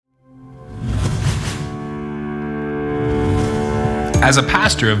As a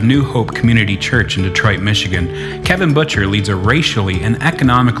pastor of New Hope Community Church in Detroit, Michigan, Kevin Butcher leads a racially and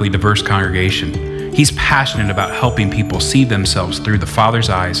economically diverse congregation. He's passionate about helping people see themselves through the Father's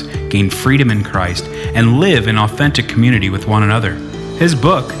eyes, gain freedom in Christ, and live in authentic community with one another. His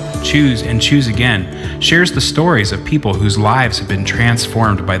book, Choose and Choose Again, shares the stories of people whose lives have been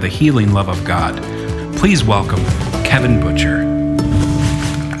transformed by the healing love of God. Please welcome Kevin Butcher.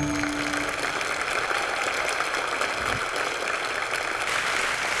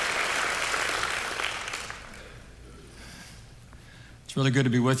 It's really good to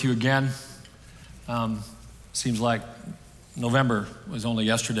be with you again. Seems like November was only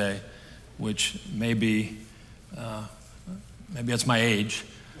yesterday, which maybe it's my age,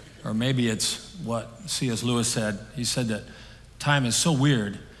 or maybe it's what C.S. Lewis said. He said that time is so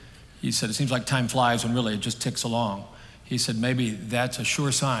weird. He said it seems like time flies when really it just ticks along. He said maybe that's a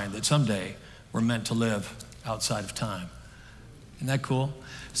sure sign that someday we're meant to live outside of time. Isn't that cool?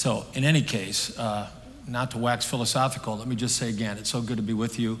 So in any case, not to wax philosophical, let me just say again, it's so good to be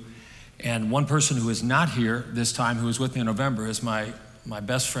with you. And one person who is not here this time, who was with me in November, is my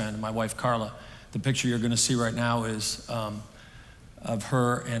best friend, my wife Carla. The picture you're going to see right now is of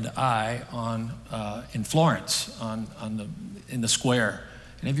her and I in Florence, in the square.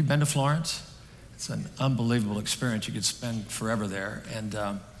 And have you been to Florence? It's an unbelievable experience. You could spend forever there. And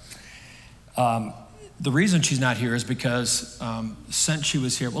the reason she's not here is because since she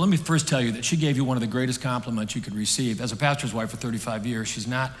was here, well, let me first tell you that she gave you one of the greatest compliments you could receive. As a pastor's wife for 35 years, she's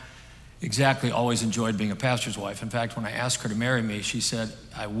not exactly always enjoyed being a pastor's wife. In fact, when I asked her to marry me, she said,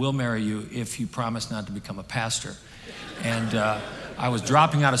 "I will marry you if you promise not to become a pastor." And I was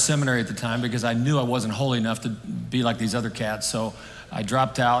dropping out of seminary at the time because I knew I wasn't holy enough to be like these other cats, so I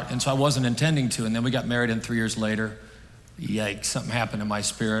dropped out, and so I wasn't intending to. And then we got married, and 3 years later, yikes, something happened in my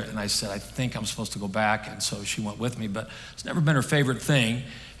spirit, and I said, I think I'm supposed to go back, and so she went with me, but it's never been her favorite thing.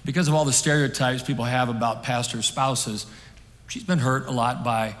 Because of all the stereotypes people have about pastor spouses, she's been hurt a lot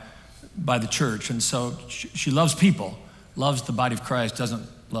by the church, and so she loves people, loves the body of Christ, doesn't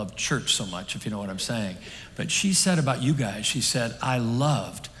love church so much, if you know what I'm saying. But she said about you guys, she said, I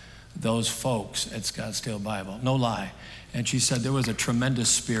loved those folks at Scottsdale Bible, no lie. And she said there was a tremendous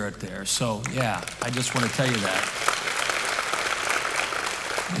spirit there. So yeah, I just want to tell you that.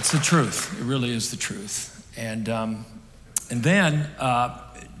 It's the truth. It really is the truth. And then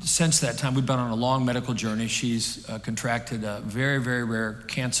since that time, we've been on a long medical journey. She's contracted a very, very rare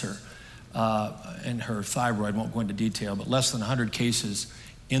cancer in her thyroid. Won't go into detail, but less than 100 cases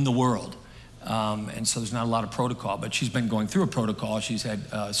in the world. And so there's not a lot of protocol, but she's been going through a protocol. She's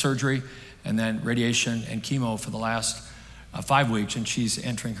had surgery and then radiation and chemo for the last 5 weeks, and she's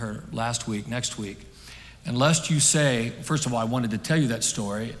entering her last week next week. And lest you say, first of all, I wanted to tell you that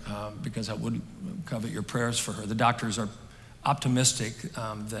story because I would covet your prayers for her. The doctors are optimistic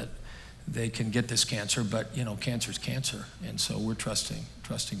that they can get this cancer, but you know, cancer's cancer, and so we're trusting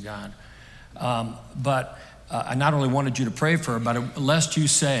God. But I not only wanted you to pray for her, but lest you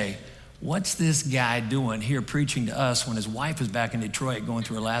say, what's this guy doing here preaching to us when his wife is back in Detroit going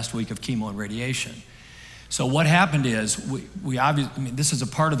through her last week of chemo and radiation? So what happened is, we obviously, this is a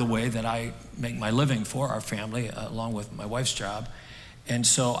part of the way that I make my living for our family, along with my wife's job. And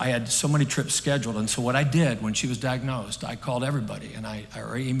so I had so many trips scheduled. And so what I did when she was diagnosed, I called everybody and I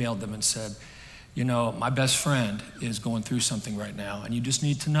emailed them and said, you know, my best friend is going through something right now, and you just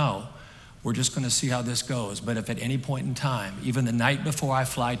need to know, we're just going to see how this goes. But if at any point in time, even the night before I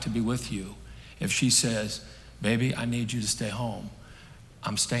fly to be with you, if she says, baby, I need you to stay home,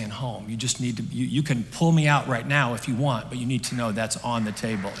 I'm staying home. You just need to, you can pull me out right now if you want, but you need to know that's on the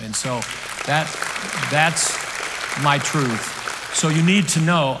table. And so that's my truth. So you need to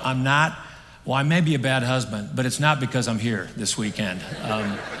know I'm not, well, I may be a bad husband, but it's not because I'm here this weekend.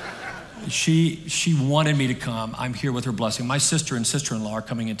 She wanted me to come. I'm here with her blessing. My sister and sister-in-law are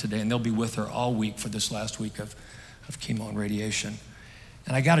coming in today, and they'll be with her all week for this last week of chemo and radiation.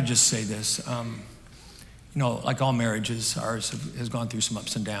 And I got to just say this. You know, like all marriages, ours has gone through some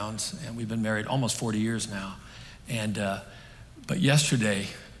ups and downs, and we've been married almost 40 years now. And but yesterday,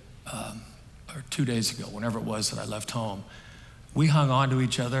 or 2 days ago, whenever it was that I left home, we hung on to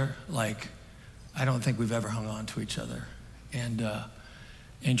each other like I don't think we've ever hung on to each other.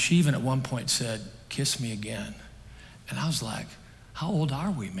 And she even at one point said, "Kiss me again." And I was like, how old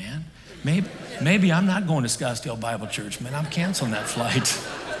are we, man? Maybe I'm not going to Scottsdale Bible Church, man. I'm canceling that flight.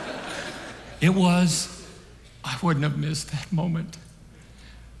 I wouldn't have missed that moment.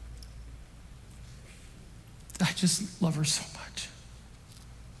 I just love her so much.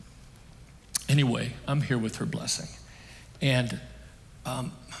 Anyway, I'm here with her blessing. And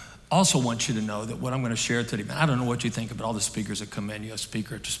also want you to know that what I'm going to share today, I don't know what you think about all the speakers that come in. You have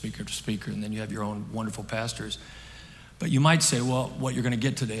speaker after speaker after speaker, and then you have your own wonderful pastors. But you might say, well, what you're going to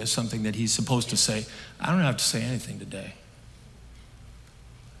get today is something that he's supposed to say. I don't have to say anything today.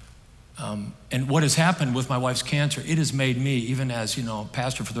 And what has happened with my wife's cancer, it has made me, even as,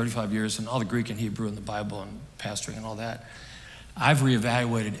 pastor for 35 years and all the Greek and Hebrew in the Bible and pastoring and all that, I've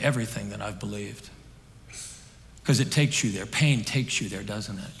reevaluated everything that I've believed. Because it takes you there. Pain takes you there,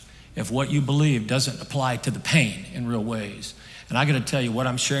 doesn't it? If what you believe doesn't apply to the pain in real ways. And I got to tell you, what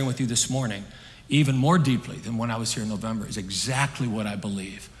I'm sharing with you this morning, even more deeply than when I was here in November, is exactly what I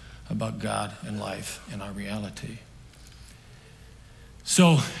believe about God and life and our reality.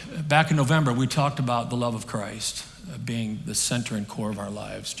 So back in November, we talked about the love of Christ being the center and core of our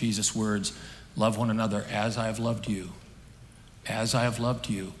lives. Jesus' words, love one another as I have loved you. As I have loved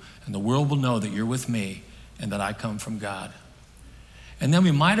you. And the world will know that you're with me and that I come from God. And then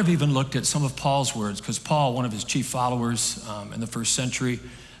we might have even looked at some of Paul's words, because Paul, one of his chief followers in the first century,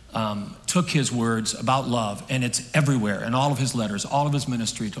 took his words about love, and it's everywhere in all of his letters, all of his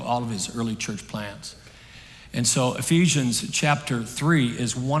ministry, to all of his early church plants. And so Ephesians chapter 3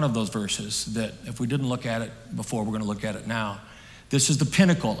 is one of those verses that if we didn't look at it before, we're going to look at it now. This is the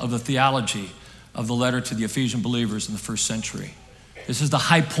pinnacle of the theology of the letter to the Ephesian believers in the first century. This is the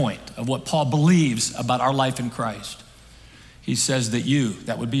high point of what Paul believes about our life in Christ. He says that you,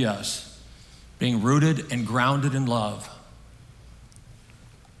 that would be us, being rooted and grounded in love.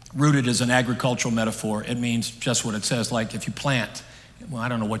 Rooted is an agricultural metaphor. It means just what it says, like if you plant. Well, I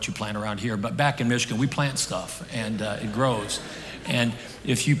don't know what you plant around here, but back in Michigan, we plant stuff, and it grows. And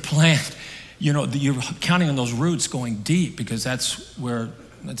if you plant, you're counting on those roots going deep, because that's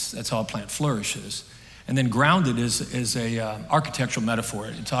how a plant flourishes. And then grounded is a architectural metaphor.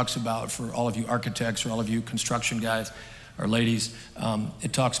 It talks about, for all of you architects or all of you construction guys or ladies,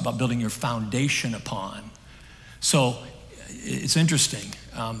 it talks about building your foundation upon. So it's interesting.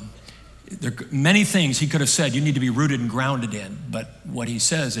 There are many things he could have said you need to be rooted and grounded in, but what he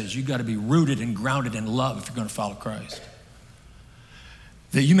says is you've got to be rooted and grounded in love if you're going to follow Christ.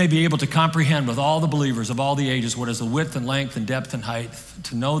 That you may be able to comprehend with all the believers of all the ages what is the width and length and depth and height,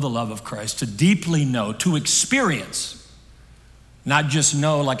 to know the love of Christ, to deeply know, to experience, not just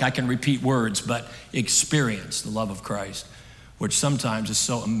know like I can repeat words, but experience the love of Christ, which sometimes is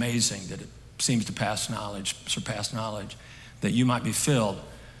so amazing that it seems to surpass knowledge, that you might be filled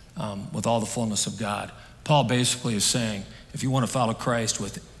with all the fullness of God. Paul basically is saying, if you want to follow Christ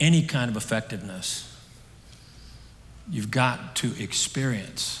with any kind of effectiveness, you've got to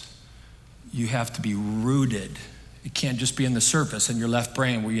experience. You have to be rooted. It can't just be in the surface in your left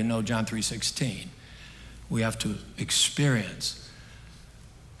brain where you know John 3:16. We have to experience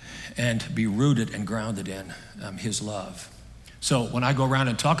and be rooted and grounded in his love. So when I go around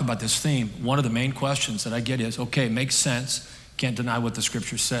and talk about this theme, one of the main questions that I get is, okay, makes sense. Can't deny what the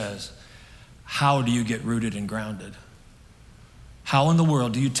scripture says. How do you get rooted and grounded? How in the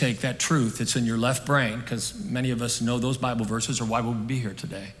world do you take that truth that's in your left brain, because many of us know those Bible verses, or why would we be here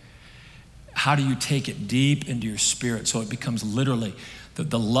today? How do you take it deep into your spirit so it becomes literally,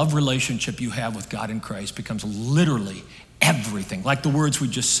 the love relationship you have with God in Christ becomes literally everything, like the words we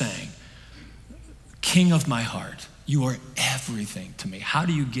just sang. King of my heart, you are everything to me. How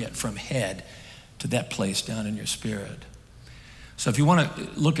do you get from head to that place down in your spirit? So if you want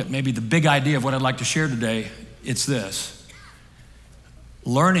to look at maybe the big idea of what I'd like to share today, it's this.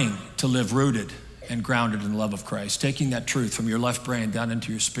 Learning to live rooted and grounded in the love of Christ, taking that truth from your left brain down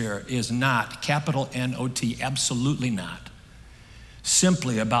into your spirit, is not, capital N-O-T, absolutely not,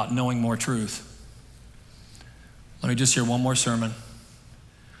 simply about knowing more truth. Let me just hear one more sermon.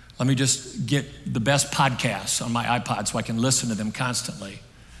 Let me just get the best podcasts on my iPod so I can listen to them constantly.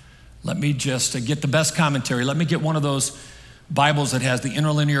 Let me just get the best commentary. Let me get one of those Bibles that has the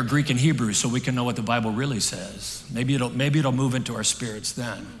interlinear Greek and Hebrew so we can know what the Bible really says. Maybe it'll move into our spirits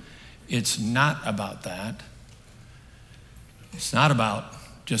then. It's not about that. It's not about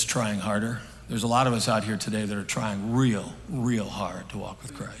just trying harder. There's a lot of us out here today that are trying real hard to walk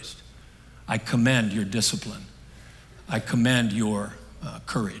with Christ. I commend your discipline. I commend your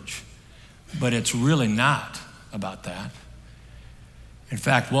courage. But it's really not about that. In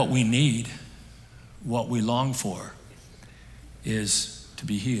fact, what we need, what we long for, is to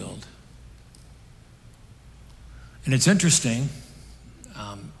be healed. And it's interesting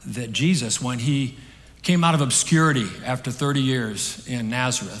that Jesus, when he came out of obscurity after 30 years in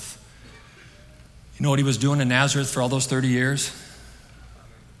Nazareth, you know what he was doing in Nazareth for all those 30 years?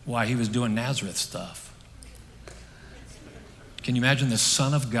 Why, he was doing Nazareth stuff. Can you imagine the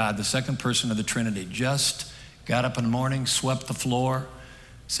Son of God, the second person of the Trinity, just got up in the morning, swept the floor,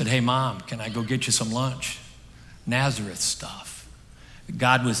 Said, hey, Mom, can I go get you some lunch? Nazareth stuff.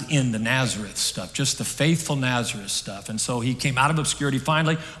 God was in the Nazareth stuff, just the faithful Nazareth stuff. And so he came out of obscurity,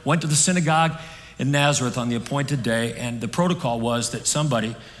 finally went to the synagogue in Nazareth on the appointed day, and the protocol was that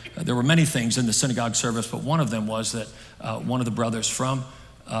somebody, there were many things in the synagogue service, but one of them was that one of the brothers from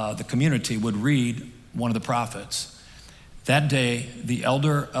the community would read one of the prophets. That day, the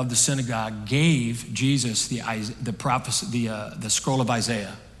elder of the synagogue gave Jesus the prophecy, the scroll of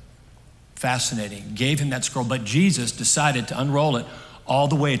Isaiah. Fascinating. Gave him that scroll, but Jesus decided to unroll it all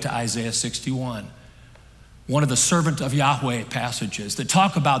the way to Isaiah 61. One of the servant of Yahweh passages that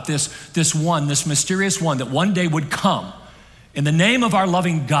talk about this mysterious one that one day would come in the name of our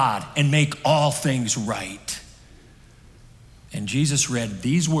loving God and make all things right. And Jesus read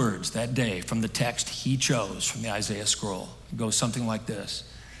these words that day from the text he chose from the Isaiah scroll. It goes something like this.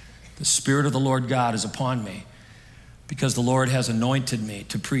 The Spirit of the Lord God is upon me, because the Lord has anointed me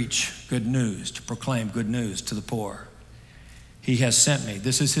to preach good news, to proclaim good news to the poor. He has sent me.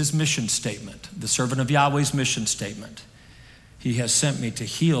 This is his mission statement, the servant of Yahweh's mission statement. He has sent me to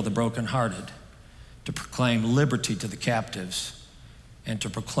heal the brokenhearted, to proclaim liberty to the captives, and to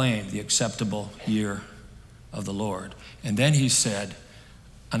proclaim the acceptable year of the Lord. And then he said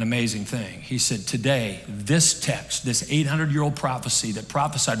an amazing thing. He said, today, this text, this 800-year-old prophecy that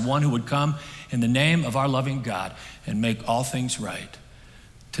prophesied one who would come in the name of our loving God and make all things right.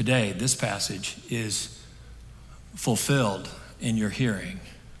 Today, this passage is fulfilled in your hearing.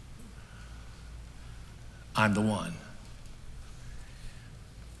 I'm the one.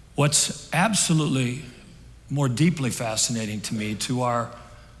 What's absolutely more deeply fascinating to me,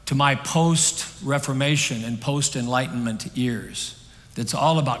 to my post-Reformation and post-Enlightenment years, that's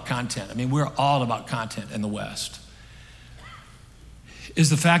all about content. I mean, we're all about content in the West, is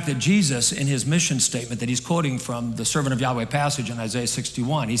the fact that Jesus, in his mission statement that he's quoting from the servant of Yahweh passage in Isaiah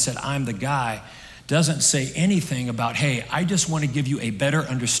 61, he said, I'm the guy, doesn't say anything about, hey, I just want to give you a better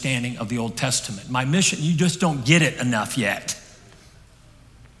understanding of the Old Testament. My mission, you just don't get it enough yet.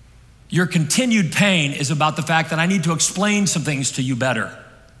 Your continued pain is about the fact that I need to explain some things to you better.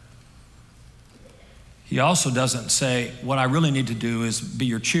 He also doesn't say, what I really need to do is be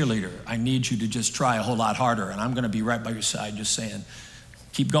your cheerleader. I need you to just try a whole lot harder, and I'm going to be right by your side just saying,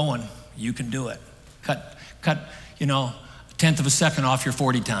 keep going, you can do it. Cut, a tenth of a second off your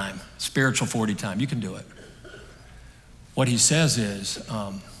 40 time, spiritual 40 time, you can do it. What he says is,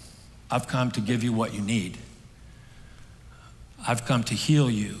 I've come to give you what you need. I've come to heal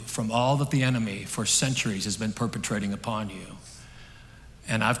you from all that the enemy for centuries has been perpetrating upon you.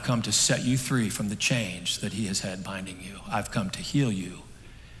 And I've come to set you free from the chains that he has had binding you. I've come to heal you,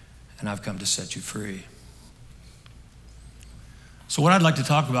 and I've come to set you free. So what I'd like to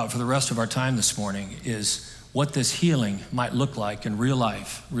talk about for the rest of our time this morning is what this healing might look like in real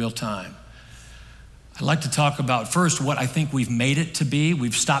life, real time. I'd like to talk about first what I think we've made it to be.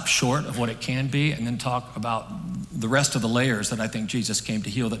 We've stopped short of what it can be, and then talk about the rest of the layers that I think Jesus came to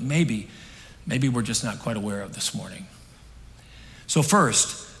heal that maybe we're just not quite aware of this morning. So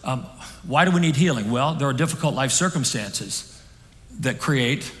first, why do we need healing? Well, there are difficult life circumstances that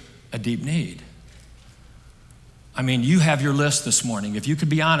create a deep need. I mean, you have your list this morning. If you could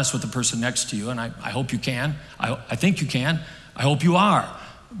be honest with the person next to you, and I hope you can, I think you can, I hope you are.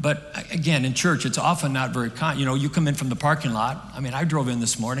 But again, in church, it's often not very kind. You come in from the parking lot. I mean, I drove in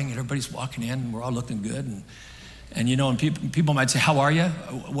this morning, and everybody's walking in, and we're all looking good. And people might say, how are you?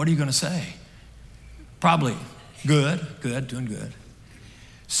 What are you going to say? Probably, good, doing good.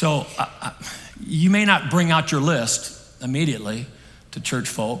 So you may not bring out your list immediately to church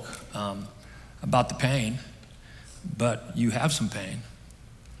folk about the pain, but you have some pain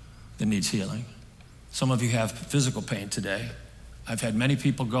that needs healing. Some of you have physical pain today. I've had many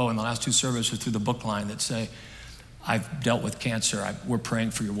people go in the last two services through the book line that say, I've dealt with cancer. We're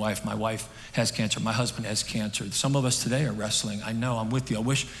praying for your wife. My wife has cancer. My husband has cancer. Some of us today are wrestling. I know, I'm with you. I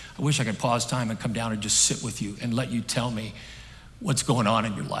wish I could pause time and come down and just sit with you and let you tell me what's going on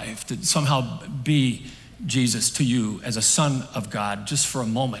in your life, to somehow be Jesus to you as a son of God, just for a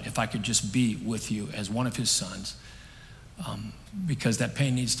moment, if I could just be with you as one of his sons, because that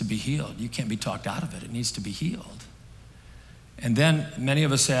pain needs to be healed. You can't be talked out of it. It needs to be healed. And then many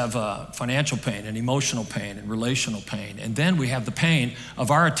of us have financial pain and emotional pain and relational pain. And then we have the pain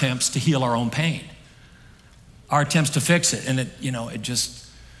of our attempts to heal our own pain, our attempts to fix it. And it just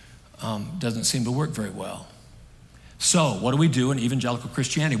doesn't seem to work very well. So what do we do in evangelical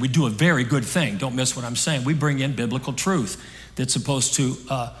Christianity? We do a very good thing. Don't miss what I'm saying. We bring in biblical truth that's supposed to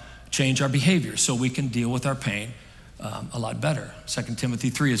change our behavior so we can deal with our pain a lot better. 2 Timothy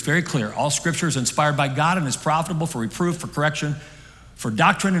 3 is very clear. All scripture is inspired by God and is profitable for reproof, for correction, for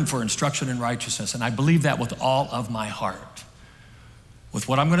doctrine and for instruction in righteousness. And I believe that with all of my heart. With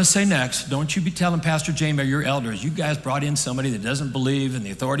what I'm going to say next, don't you be telling Pastor Jamie or your elders, you guys brought in somebody that doesn't believe in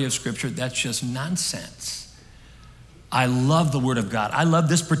the authority of Scripture. That's just nonsense. I love the Word of God. I love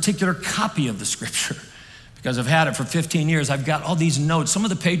this particular copy of the Scripture because I've had it for 15 years. I've got all these notes. Some of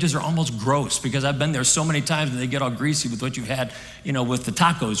the pages are almost gross because I've been there so many times and they get all greasy with what you've had, with the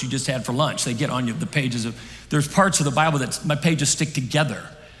tacos you just had for lunch. They get on you the pages of, there's parts of the Bible that my pages stick together.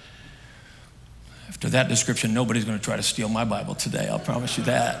 After that description, nobody's going to try to steal my Bible today, I'll promise you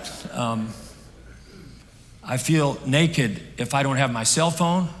that. I feel naked if I don't have my cell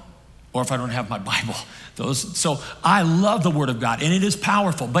phone or if I don't have my Bible. So I love the Word of God, and it is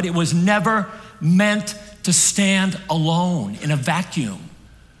powerful, but it was never meant to stand alone in a vacuum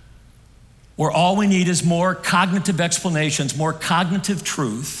where all we need is more cognitive explanations, more cognitive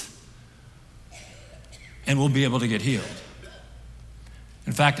truth, and we'll be able to get healed.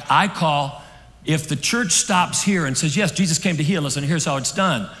 In fact, I call, if the church stops here and says, yes, Jesus came to heal us, and here's how it's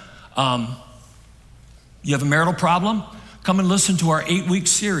done. You have a marital problem? Come and listen to our 8-week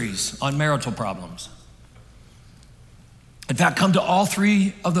series on marital problems. In fact, come to all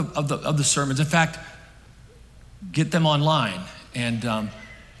 3 of the sermons. In fact, get them online and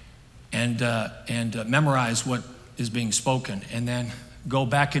memorize what is being spoken, and then go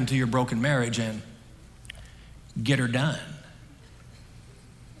back into your broken marriage and get her done.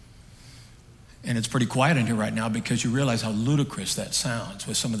 And it's pretty quiet in here right now because you realize how ludicrous that sounds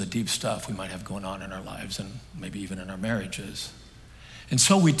with some of the deep stuff we might have going on in our lives and maybe even in our marriages. And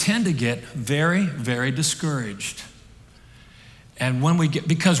so we tend to get very, very discouraged. And when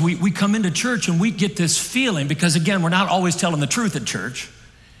because we come into church and we get this feeling, because again, we're not always telling the truth at church.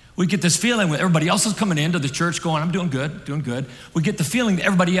 We get this feeling when everybody else is coming into the church going, I'm doing good, doing good. We get the feeling that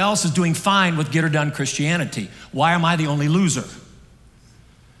everybody else is doing fine with get or done Christianity. Why am I the only loser?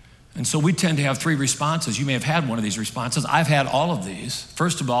 And so we tend to have 3 responses. You may have had one of these responses. I've had all of these.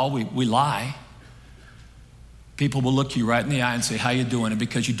 First of all, we lie. People will look you right in the eye and say, how you doing? And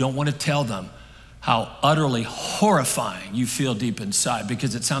because you don't want to tell them how utterly horrifying you feel deep inside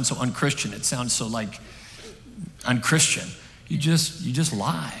because it sounds so unchristian. It sounds so like unchristian. You just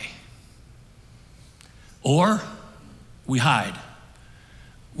lie. Or we hide.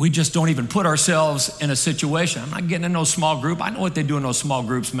 We just don't even put ourselves in a situation. I'm not getting in no small group. I know what they do in those small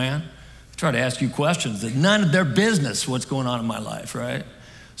groups, man. They try to ask you questions that none of their business what's going on in my life, right?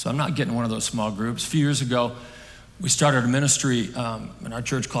 So I'm not getting one of those small groups. A few years ago, we started a ministry in our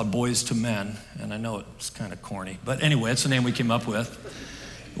church called Boys to Men, and I know it's kind of corny, but anyway, it's the name we came up with.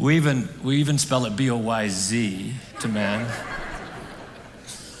 We even spell it B-O-Y-Z to men.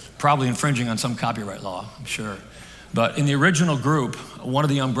 Probably infringing on some copyright law, I'm sure. But in the original group, one of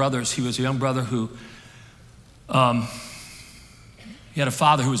the young brothers, he was a young brother who, he had a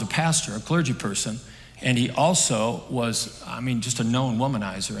father who was a pastor, a clergy person, and he also was, just a known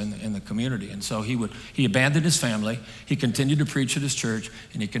womanizer in the community. And so he abandoned his family, he continued to preach at his church,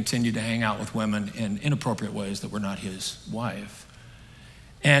 and he continued to hang out with women in inappropriate ways that were not his wife.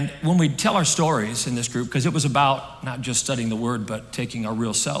 And when we tell our stories in this group, because it was about not just studying the Word, but taking our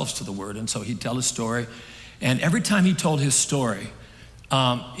real selves to the Word, and so he'd tell his story. And every time he told his story,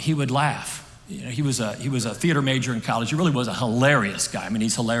 he would laugh. He was a theater major in college. He really was a hilarious guy.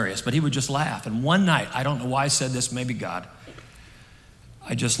 He's hilarious, but he would just laugh. And one night, I don't know why I said this, maybe God,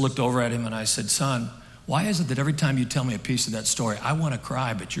 I just looked over at him and I said, son, why is it that every time you tell me a piece of that story, I want to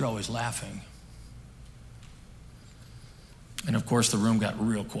cry, but you're always laughing? And of course, the room got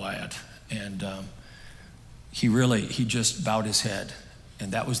real quiet. And he just bowed his head.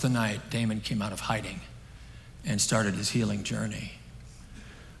 And that was the night Damon came out of hiding and started his healing journey.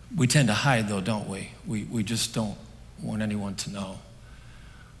 We tend to hide though, don't we? We just don't want anyone to know.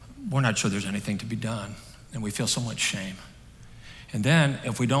 We're not sure there's anything to be done, and we feel so much shame. And then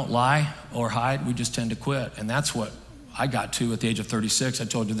if we don't lie or hide, we just tend to quit. And that's what I got to at the age of 36. I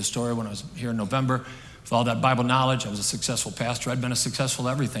told you the story when I was here in November. With all that Bible knowledge, I was a successful pastor. I'd been a successful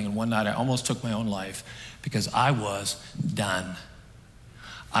everything, and one night I almost took my own life because I was done.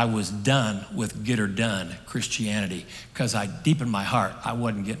 I was done with get her done Christianity because deep in my heart, I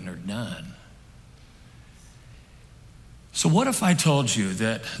wasn't getting her done. So what if I told you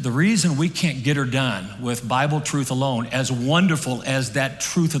that the reason we can't get her done with Bible truth alone, as wonderful as that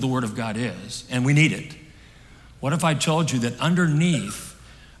truth of the Word of God is, and we need it, what if I told you that underneath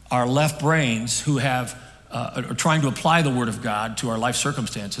our left brains who are trying to apply the Word of God to our life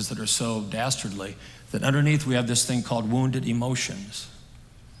circumstances that are so dastardly, that underneath we have this thing called wounded emotions?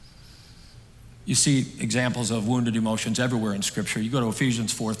 You see examples of wounded emotions everywhere in Scripture. You go to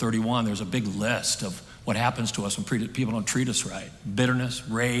Ephesians 4:31, there's a big list of what happens to us when people don't treat us right. Bitterness,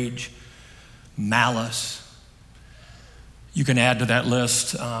 rage, malice. You can add to that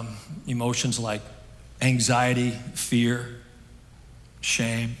list emotions like anxiety, fear,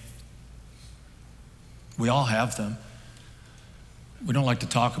 shame. We all have them. We don't like to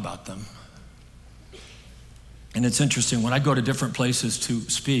talk about them. And it's interesting, when I go to different places to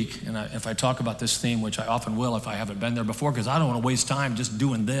speak, and if I talk about this theme, which I often will if I haven't been there before, because I don't want to waste time just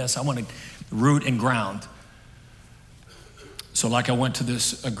doing this. I want to root and ground. So like I went to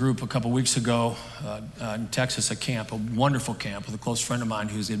a group a couple weeks ago in Texas, a wonderful camp with a close friend of mine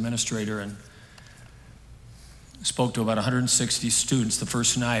who's the administrator, and spoke to about 160 students the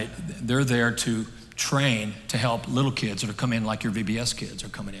first night. They're there to train to help little kids that are coming in, like your VBS kids are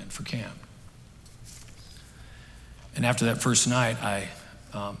coming in for camp. And after that first night, I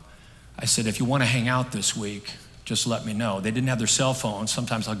said, if you want to hang out this week, just let me know. They didn't have their cell phones.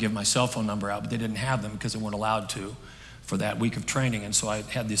 Sometimes I'll give my cell phone number out, but they didn't have them because they weren't allowed to for that week of training. And so I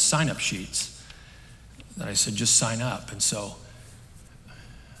had these sign-up sheets that I said, just sign up. And so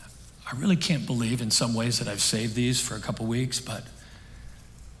I really can't believe in some ways that I've saved these for a couple weeks, but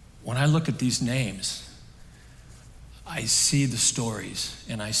when I look at these names, I see the stories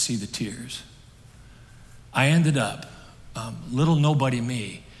and I see the tears. I ended up, little nobody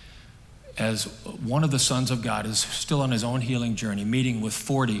me, as one of the sons of God is still on his own healing journey, meeting with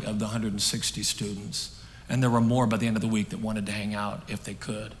 40 of the 160 students. And there were more by the end of the week that wanted to hang out if they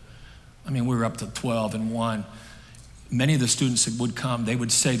could. I mean, we were up to 12 and 1. Many of the students that would come, they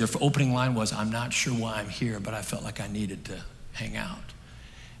would say, their opening line was, I'm not sure why I'm here, but I felt like I needed to hang out.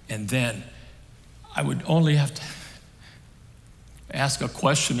 And then I would only have to ask a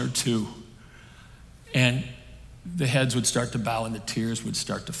question or two, and the heads would start to bow and the tears would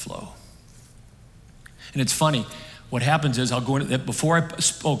start to flow. And it's funny, what happens is before I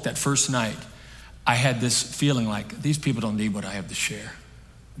spoke that first night, I had this feeling like, these people don't need what I have to share.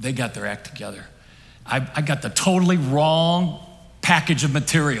 They got their act together. I got the totally wrong package of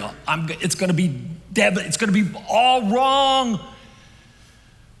material. It's gonna be all wrong.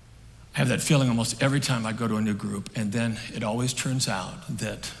 I have that feeling almost every time I go to a new group, and then it always turns out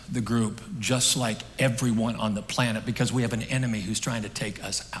that the group, just like everyone on the planet, because we have an enemy who's trying to take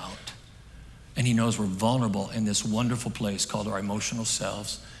us out, and he knows we're vulnerable in this wonderful place called our emotional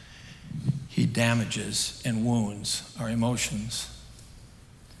selves, he damages and wounds our emotions.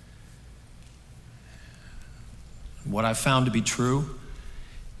 What I've found to be true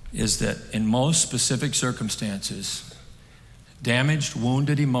is that in most specific circumstances, damaged,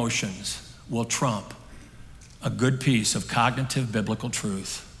 wounded emotions will trump a good piece of cognitive biblical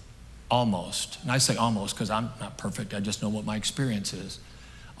truth, almost. And I say almost because I'm not perfect, I just know what my experience is,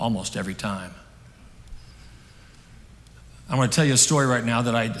 almost every time. I'm going to tell you a story right now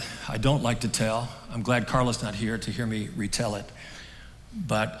that I don't like to tell. I'm glad Carla's not here to hear me retell it.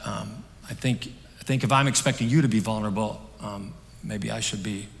 But I think if I'm expecting you to be vulnerable, maybe I should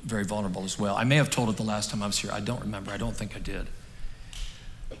be very vulnerable as well. I may have told it the last time I was here. I don't remember. I don't think I did.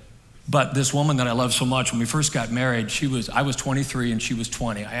 But this woman that I love so much, when we first got married, I was 23 and she was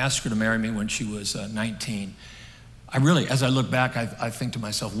 20. I asked her to marry me when she was 19. As I look back, I think to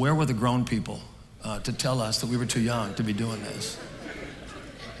myself, where were the grown people to tell us that we were too young to be doing this?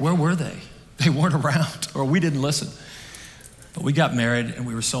 Where were they? They weren't around, or we didn't listen. But we got married and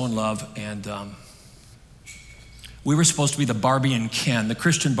we were so in love, and we were supposed to be the Barbie and Ken, the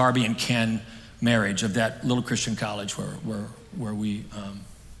Christian Barbie and Ken marriage of that little Christian college where we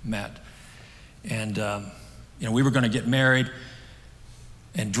met. And we were going to get married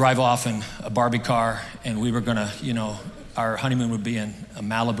and drive off in a Barbie car, and we were going to, our honeymoon would be in a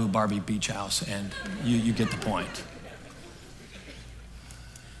Malibu Barbie beach house, and you get the point.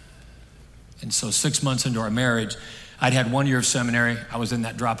 And so 6 months into our marriage, I'd had 1 year of seminary. I was in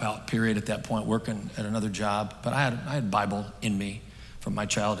that dropout period at that point, working at another job, but I had Bible in me from my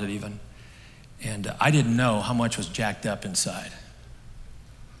childhood even. And I didn't know how much was jacked up inside.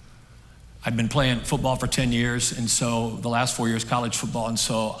 I'd been playing football for 10 years, and so the last 4 years, college football, and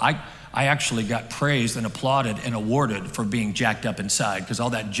so I actually got praised and applauded and awarded for being jacked up inside, because all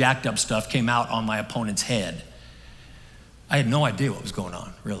that jacked up stuff came out on my opponent's head. I had no idea what was going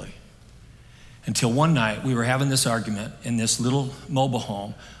on, really. Until one night, we were having this argument in this little mobile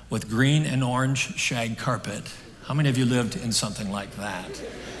home with green and orange shag carpet. How many of you lived in something like that?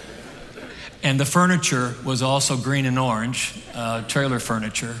 And the furniture was also green and orange, trailer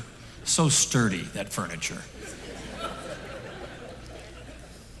furniture. So sturdy, that furniture.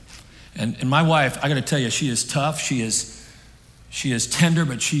 And my wife, I gotta tell you, she is tough. She is She is tender,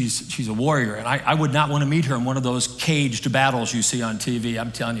 but she's a warrior. And I would not want to meet her in one of those caged battles you see on TV.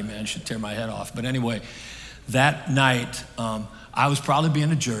 I'm telling you, man, she'd tear my head off. But anyway, that night, I was probably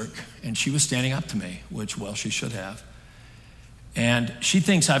being a jerk, and she was standing up to me, which, well, she should have. And she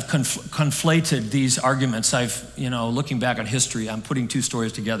thinks I've conflated these arguments. Looking back on history, I'm putting two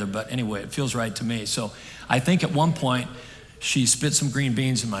stories together, but anyway, it feels right to me. So I think at one point, she spit some green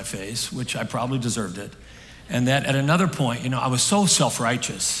beans in my face, which I probably deserved it. And that at another point, I was so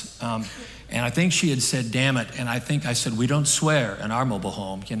self-righteous. And I think she had said, damn it. And I think I said, we don't swear in our mobile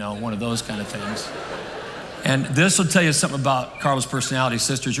home, one of those kind of things. And this will tell you something about Carla's personality.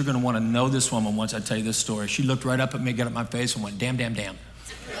 Sisters, you're going to want to know this woman once I tell you this story. She looked right up at me, got up my face, and went, damn, damn, damn.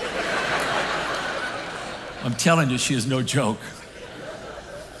 I'm telling you, she is no joke.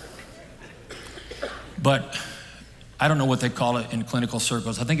 But I don't know what they call it in clinical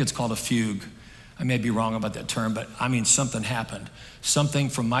circles. I think it's called a fugue. I may be wrong about that term, but something happened. Something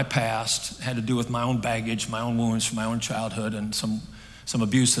from my past had to do with my own baggage, my own wounds from my own childhood, and some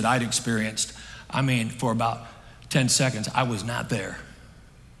abuse that I'd experienced. For about 10 seconds, I was not there.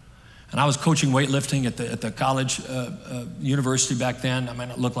 And I was coaching weightlifting at the college university back then. I might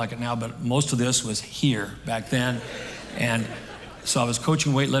not look like it now, but most of this was here back then. And so I was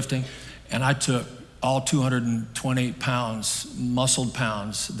coaching weightlifting, and I took all 220 pounds, muscled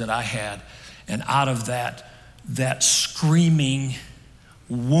pounds that I had, and out of that screaming,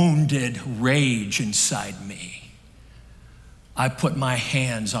 wounded rage inside me, I put my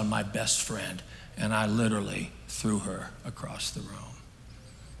hands on my best friend, and I literally threw her across the room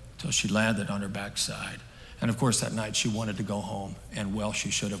till she landed on her backside. And of course, that night she wanted to go home, and well,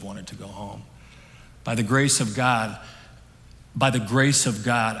 she should have wanted to go home. By the grace of God,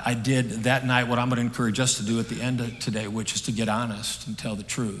 I did that night what I'm going to encourage us to do at the end of today, which is to get honest and tell the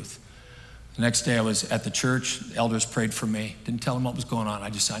truth. The next day I was at the church. The elders prayed for me. Didn't tell them what was going on.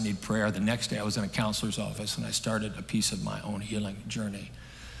 I need prayer. The next day I was in a counselor's office, and I started a piece of my own healing journey.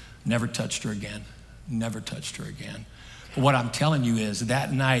 Never touched her again. Never touched her again. But what I'm telling you is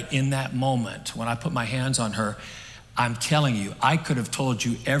that night, in that moment, when I put my hands on her, I'm telling you, I could have told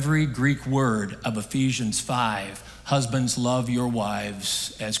you every Greek word of Ephesians 5. Husbands, love your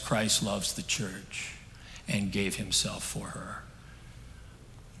wives as Christ loves the church and gave himself for her.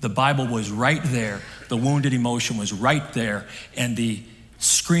 The Bible was right there. The wounded emotion was right there. And the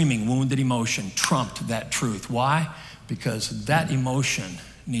screaming wounded emotion trumped that truth. Why? Because that emotion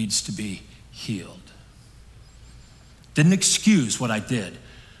needs to be healed. Didn't excuse what I did,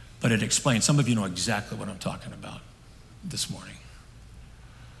 but it explained. Some of you know exactly what I'm talking about this morning.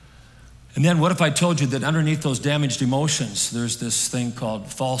 And then what if I told you that underneath those damaged emotions, there's this thing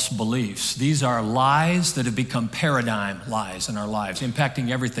called false beliefs. These are lies that have become paradigm lies in our lives, impacting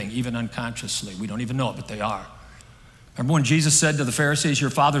everything, even unconsciously. We don't even know it, but they are. Remember when Jesus said to the Pharisees, your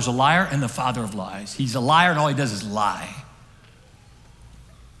father's a liar and the father of lies. He's a liar and all he does is lie.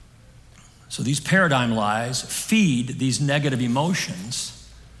 So these paradigm lies feed these negative emotions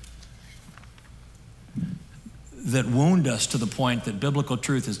that wound us to the point that biblical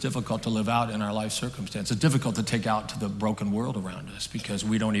truth is difficult to live out in our life circumstances. It's difficult to take out to the broken world around us because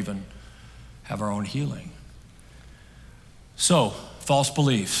we don't even have our own healing. So, false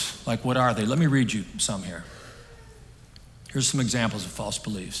beliefs, like what are they? Let me read you some here. Here's some examples of false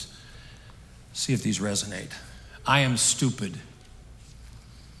beliefs. See if these resonate. I am stupid.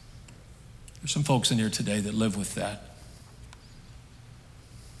 There's some folks in here today that live with that.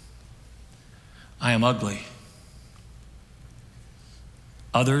 I am ugly.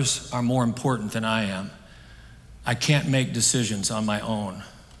 Others are more important than I am. I can't make decisions on my own.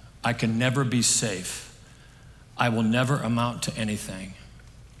 I can never be safe. I will never amount to anything.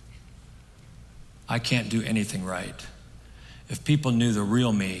 I can't do anything right. If people knew the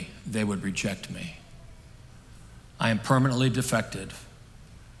real me, they would reject me. I am permanently defective.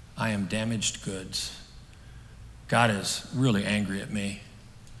 I am damaged goods. God is really angry at me.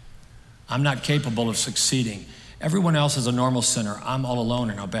 I'm not capable of succeeding. Everyone else is a normal sinner. I'm all alone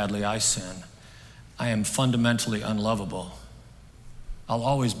in how badly I sin. I am fundamentally unlovable. I'll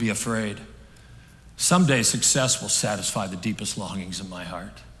always be afraid. Someday success will satisfy the deepest longings of my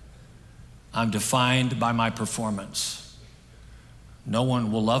heart. I'm defined by my performance. No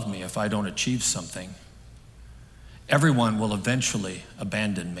one will love me if I don't achieve something. Everyone will eventually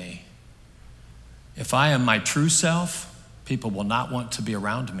abandon me. If I am my true self, people will not want to be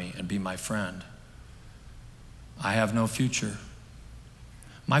around me and be my friend. I have no future.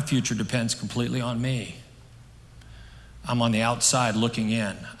 My future depends completely on me. I'm on the outside looking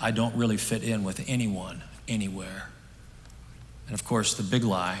in. I don't really fit in with anyone, anywhere. And of course, the big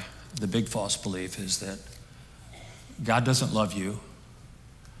lie, the big false belief is God doesn't love you.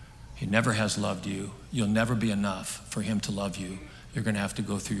 He never has loved you. You'll never be enough for him to love you. You're going to have to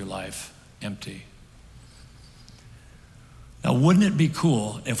go through your life empty. Now, wouldn't it be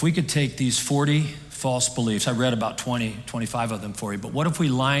cool if we could take these 40 false beliefs? I read about 20, 25 of them for you, but what if we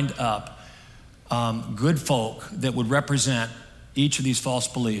lined up good folk that would represent each of these false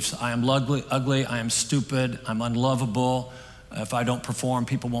beliefs? I am ugly, I am stupid, I'm unlovable. If I don't perform,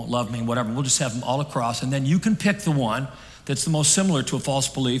 people won't love me, whatever. We'll just have them all across, and then you can pick the one that's the most similar to a false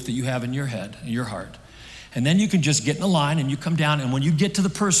belief that you have in your head, in your heart. And then you can just get in a line and you come down, and when you get to the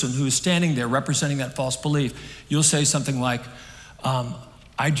person who is standing there representing that false belief, you'll say something like,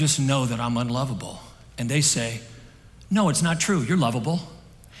 I just know that I'm unlovable. And they say, no, it's not true, you're lovable.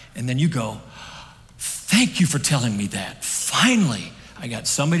 And then you go, thank you for telling me that. Finally, I got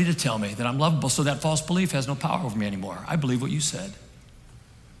somebody to tell me that I'm lovable, so that false belief has no power over me anymore. I believe what you said.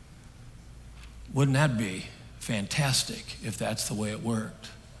 Wouldn't that be fantastic if that's the way it worked?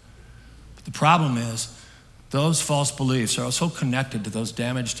 But the problem is, those false beliefs are so connected to those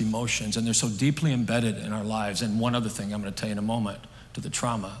damaged emotions, and they're so deeply embedded in our lives. And one other thing I'm going to tell you in a moment, to the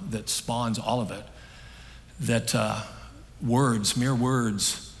trauma that spawns all of it, that mere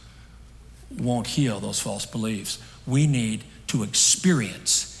words won't heal those false beliefs. We need to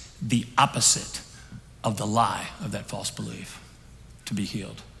experience the opposite of the lie of that false belief to be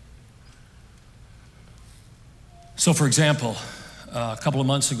healed. So, for example, a couple of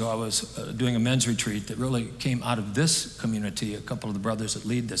months ago, I was doing a men's retreat that really came out of this community, a couple of the brothers that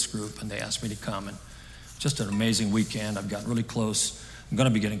lead this group, and they asked me to come. And just an amazing weekend. I've gotten really close. I'm going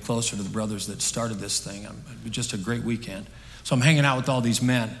to be getting closer to the brothers that started this thing. It was just a great weekend. So I'm hanging out with all these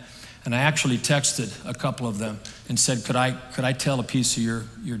men, and I actually texted a couple of them and said, could I tell a piece of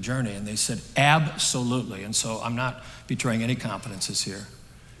your journey? And they said, absolutely. And so I'm not betraying any confidences here.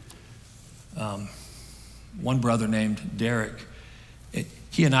 One brother named Derek,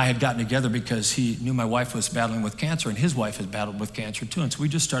 he and I had gotten together because he knew my wife was battling with cancer, and his wife had battled with cancer too. And so we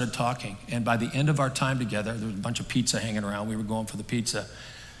just started talking. And by the end of our time together, there was a bunch of pizza hanging around. We were going for the pizza.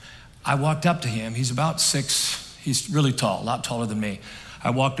 I walked up to him. He's about 6', he's really tall, a lot taller than me.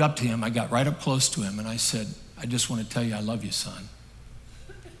 I walked up to him, I got right up close to him, and I said, I just want to tell you I love you, son.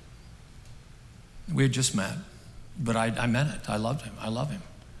 We had just met, but I meant it. I loved him. I love him.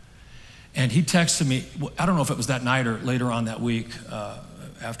 And he texted me, I don't know if it was that night or later on that week,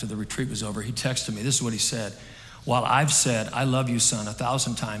 after the retreat was over, he texted me, this is what he said: while I've said, I love you, son,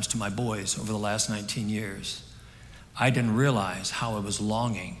 1,000 times to my boys over the last 19 years, I didn't realize how I was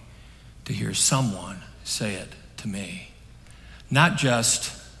longing to hear someone say it to me. Not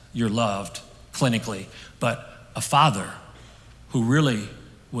just you're loved clinically, but a father who really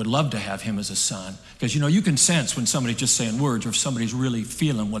would love to have him as a son. Because you can sense when somebody's just saying words or if somebody's really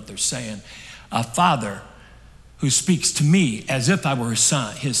feeling what they're saying. A father who speaks to me as if I were his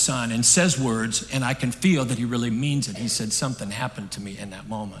son, and says words, and I can feel that he really means it. He said something happened to me in that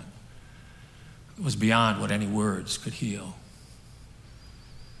moment. It was beyond what any words could heal.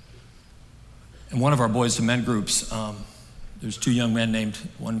 In one of our Boys to Men groups, there's one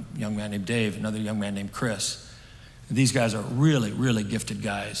young man named Dave, another young man named Chris. And these guys are really, really gifted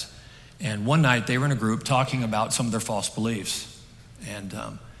guys. And one night they were in a group talking about some of their false beliefs.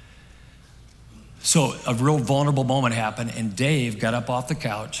 And so a real vulnerable moment happened, and Dave got up off the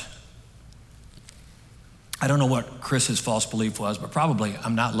couch. I don't know what Chris's false belief was, but probably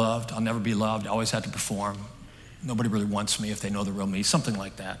I'm not loved, I'll never be loved, I always have to perform. Nobody really wants me if they know the real me, something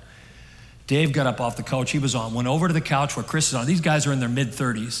like that. Dave got up off the couch he was on, went over to the couch where Chris is on. These guys are in their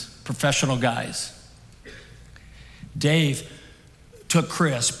mid-30s, professional guys. Dave took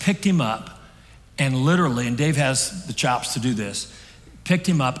Chris, picked him up, and literally, and Dave has the chops to do this, picked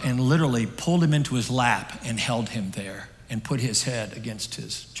him up and literally pulled him into his lap and held him there and put his head against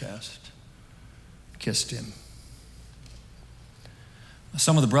his chest, kissed him.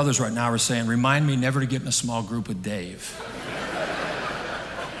 Some of the brothers right now are saying, remind me never to get in a small group with Dave.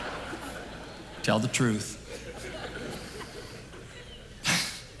 Tell the truth.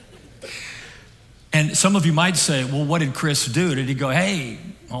 And some of you might say, well, what did Chris do? Did he go, hey,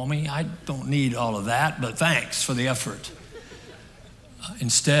 homie, I don't need all of that, but thanks for the effort.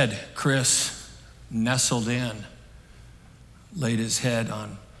 Instead, Chris nestled in, laid his head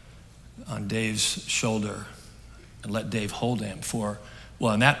on Dave's shoulder, and let Dave hold him for,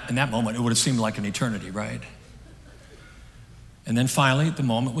 well, in that moment, it would have seemed like an eternity, right? And then finally, the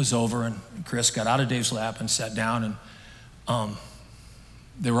moment was over, and Chris got out of Dave's lap and sat down, and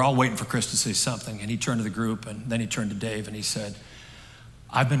they were all waiting for Chris to say something, and he turned to the group, and then he turned to Dave, and he said,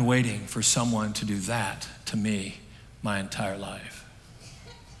 I've been waiting for someone to do that to me my entire life.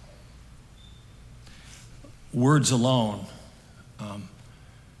 words alone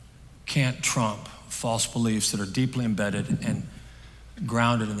can't trump false beliefs that are deeply embedded and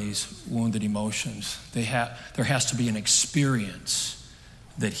grounded in these wounded emotions. There has to be an experience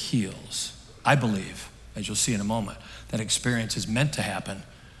that heals. I believe, as you'll see in a moment, that experience is meant to happen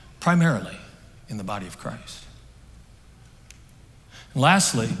primarily in the body of Christ. And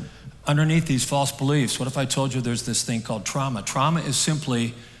lastly, underneath these false beliefs, what if I told you there's this thing called trauma? Trauma is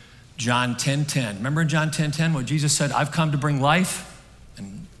simply John 10:10. Remember in John 10:10 what Jesus said, I've come to bring life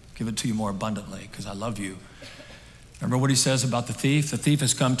and give it to you more abundantly because I love you. Remember what he says about the thief? The thief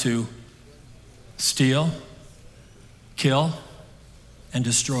has come to steal, kill, and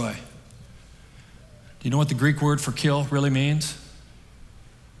destroy. Do you know what the Greek word for kill really means?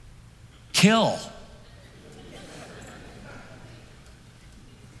 Kill.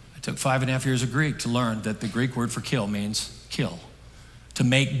 I took 5.5 years of Greek to learn that the Greek word for kill means kill, to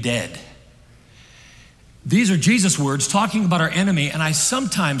make dead. These are Jesus' words talking about our enemy, and I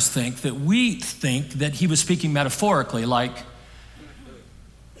sometimes think that we think that he was speaking metaphorically, like,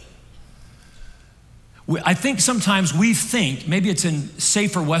 I think sometimes we think, maybe it's in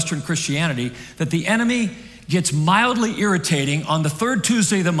safer Western Christianity, that the enemy gets mildly irritating on the third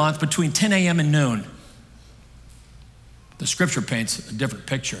Tuesday of the month between 10 a.m. and noon. The scripture paints a different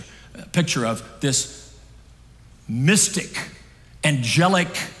picture, a picture of this mystic, angelic,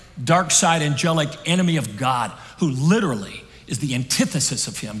 dark side angelic enemy of God who literally is the antithesis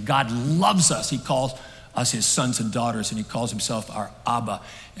of him. God loves us. He calls us his sons and daughters, and he calls himself our Abba.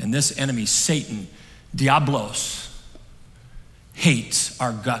 And this enemy, Satan, Diablos, hates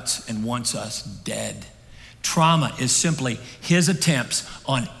our guts and wants us dead. Trauma is simply his attempts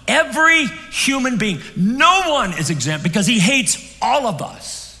on every human being. No one is exempt because he hates all of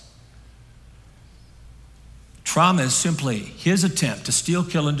us. Trauma is simply his attempt to steal,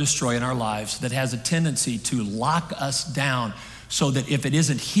 kill, and destroy in our lives that has a tendency to lock us down so that if it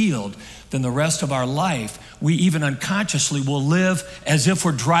isn't healed, then the rest of our life, we even unconsciously will live as if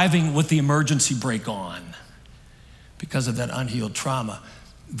we're driving with the emergency brake on because of that unhealed trauma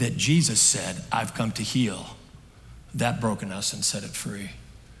that Jesus said, I've come to heal that brokenness and set it free.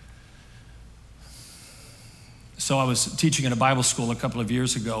 So I was teaching in a Bible school a couple of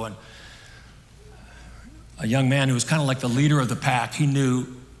years ago, and a young man who was kind of like the leader of the pack. He knew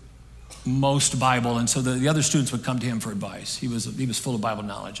most Bible, and so the other students would come to him for advice. He was full of Bible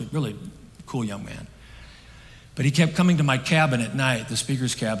knowledge, a really cool young man. But he kept coming to my cabin at night, the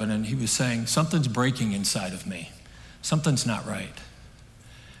speaker's cabin, and he was saying, something's breaking inside of me. Something's not right.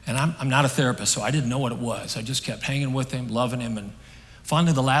 And I'm not a therapist, so I didn't know what it was. I just kept hanging with him, loving him, and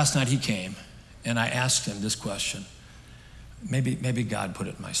finally the last night he came, and I asked him this question. Maybe God put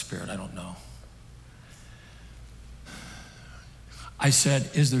it in my spirit, I don't know. I said,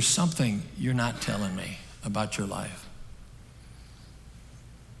 is there something you're not telling me about your life?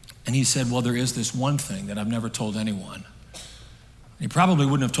 And he said, well, there is this one thing that I've never told anyone. He probably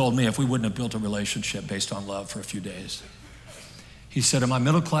wouldn't have told me if we wouldn't have built a relationship based on love for a few days. He said, in my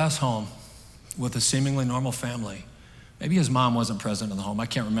middle-class home with a seemingly normal family, maybe his mom wasn't present in the home, I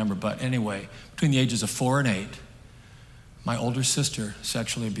can't remember, but anyway, between the ages of 4 and 8, my older sister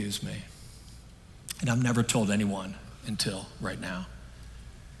sexually abused me. And I've never told anyone until right now.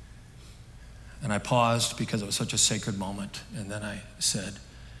 And I paused because it was such a sacred moment. And then I said,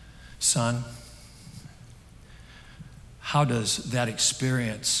 son, how does that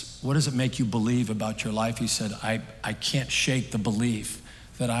experience, what does it make you believe about your life? He said, I can't shake the belief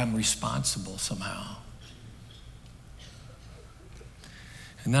that I'm responsible somehow.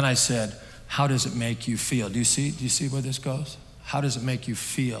 And then I said, how does it make you feel? Do you see where this goes? How does it make you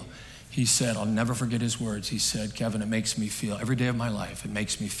feel? He said, I'll never forget his words. He said, Kevin, it makes me feel, every day of my life, it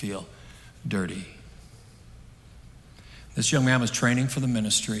makes me feel dirty. This young man was training for the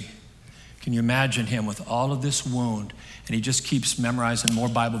ministry. Can you imagine him with all of this wound? And he just keeps memorizing more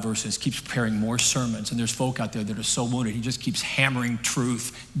Bible verses, keeps preparing more sermons. And there's folk out there that are so wounded, he just keeps hammering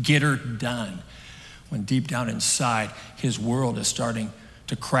truth, get her done. When deep down inside, his world is starting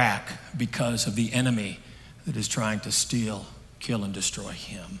to crack because of the enemy that is trying to steal, kill, and destroy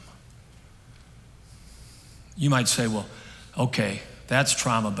him. You might say, well, okay, that's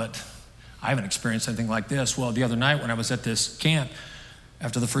trauma, but I haven't experienced anything like this. Well, the other night when I was at this camp,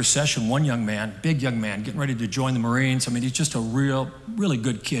 after the first session, one young man, big young man, getting ready to join the Marines. I mean, he's just a really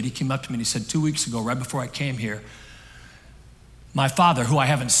good kid. He came up to me and he said, 2 weeks ago, right before I came here, my father, who I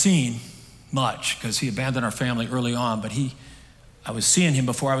haven't seen much because he abandoned our family early on, but I was seeing him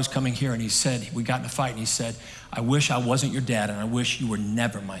before I was coming here, and he said, we got in a fight, and he said, I wish I wasn't your dad, and I wish you were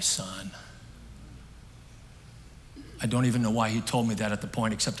never my son. I don't even know why he told me that at the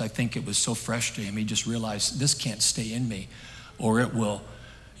point, except I think it was so fresh to him. He just realized this can't stay in me or it will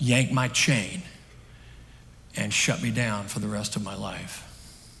yank my chain and shut me down for the rest of my life.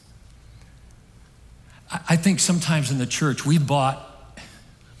 I think sometimes in the church we bought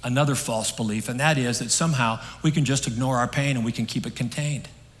another false belief, and that is that somehow we can just ignore our pain and we can keep it contained.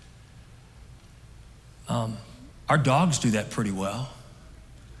 Our dogs do that pretty well.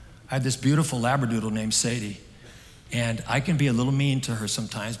 I had this beautiful Labradoodle named Sadie, and I can be a little mean to her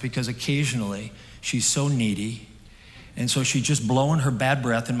sometimes because occasionally she's so needy, and so she's just blowing her bad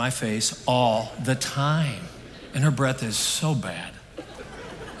breath in my face all the time. And her breath is so bad.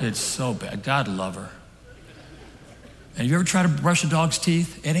 It's so bad. God love her. And you ever try to brush a dog's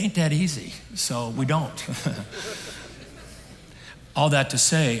teeth? It ain't that easy, so we don't. All that to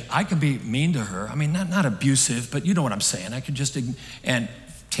say, I can be mean to her. I mean, not abusive, but you know what I'm saying. I could just, and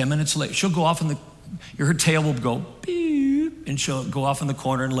 10 minutes later, she'll go off her tail will go beep, and she'll go off in the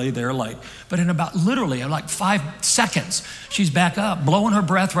corner and lay there like, but in about literally like 5 seconds, she's back up, blowing her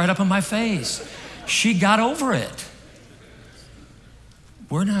breath right up in my face. She got over it.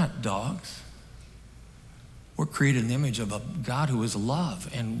 We're not dogs. We're created in the image of a God who is love,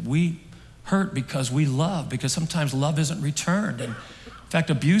 and we hurt because we love, because sometimes love isn't returned, and in fact,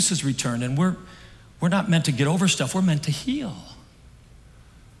 abuse is returned, and we're not meant to get over stuff, we're meant to heal.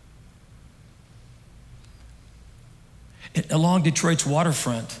 Along Detroit's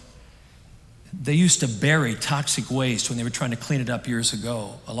waterfront, they used to bury toxic waste when they were trying to clean it up years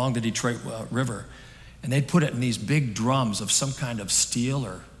ago along the Detroit River, and they'd put it in these big drums of some kind of steel,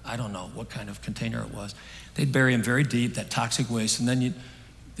 or I don't know what kind of container it was. They'd bury them very deep, that toxic waste, and then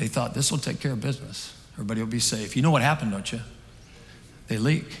they thought, this will take care of business. Everybody will be safe. You know what happened, don't you? They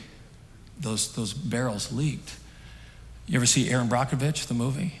leak. Those barrels leaked. You ever see Aaron Brockovich, the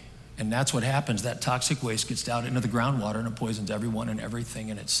movie? And that's what happens. That toxic waste gets out into the groundwater and it poisons everyone and everything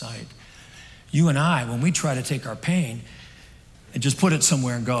in its sight. You and I, when we try to take our pain and just put it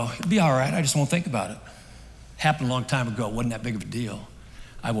somewhere and go, it'll be all right, I just won't think about it. Happened a long time ago, wasn't that big of a deal.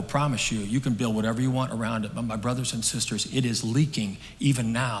 I will promise you, you can build whatever you want around it, but my brothers and sisters, it is leaking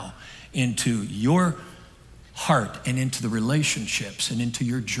even now into your heart and into the relationships and into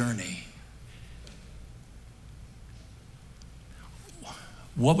your journey.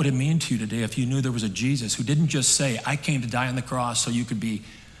 What would it mean to you today if you knew there was a Jesus who didn't just say, I came to die on the cross so you could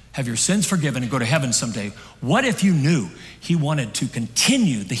have your sins forgiven and go to heaven someday? What if you knew he wanted to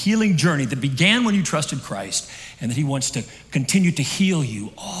continue the healing journey that began when you trusted Christ, and that he wants to continue to heal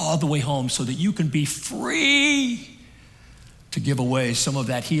you all the way home so that you can be free to give away some of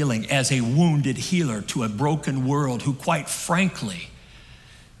that healing as a wounded healer to a broken world who, quite frankly,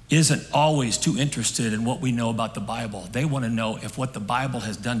 isn't always too interested in what we know about the Bible. They want to know if what the Bible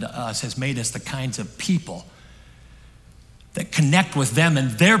has done to us has made us the kinds of people that connect with them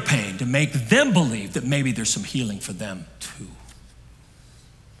and their pain to make them believe that maybe there's some healing for them too.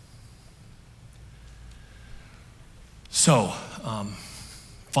 So,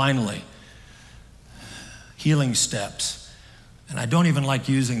 finally, healing steps. And I don't even like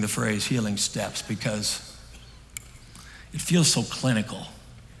using the phrase healing steps because it feels so clinical.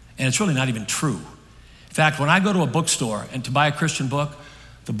 And it's really not even true. In fact, when I go to a bookstore and to buy a Christian book,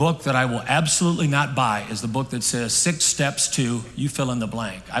 the book that I will absolutely not buy is the book that says 6 steps to, you fill in the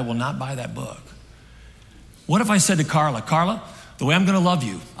blank. I will not buy that book. What if I said to Carla, the way I'm going to love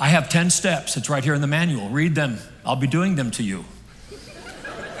you, I have 10 steps. It's right here in the manual. Read them. I'll be doing them to you.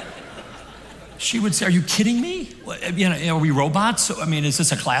 She would say, are you kidding me? Are we robots? I mean, is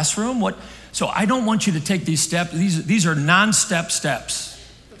this a classroom? So I don't want you to take these steps. These are non-step steps,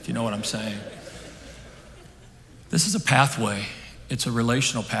 if you know what I'm saying. This is a pathway. It's a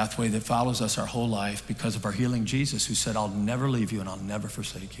relational pathway that follows us our whole life because of our healing Jesus, who said, I'll never leave you and I'll never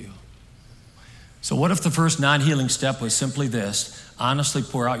forsake you. So what if the first non-healing step was simply this: honestly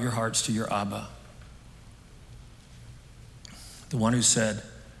pour out your hearts to your Abba, the one who said,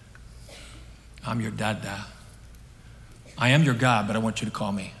 I'm your Dada. I am your God, but I want you to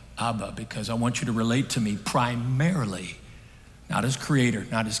call me Abba because I want you to relate to me primarily, not as creator,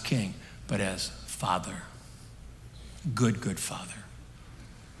 not as king, but as Father. Good Father.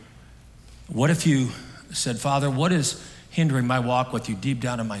 What if you said, Father, what is hindering my walk with you deep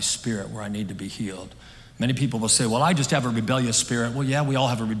down in my spirit where I need to be healed? Many people will say, well, I just have a rebellious spirit. Well, yeah, we all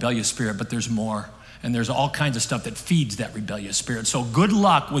have a rebellious spirit, but there's more. And there's all kinds of stuff that feeds that rebellious spirit. So good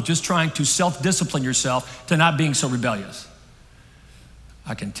luck with just trying to self-discipline yourself to not being so rebellious.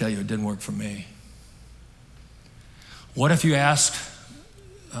 I can tell you it didn't work for me. What if you asked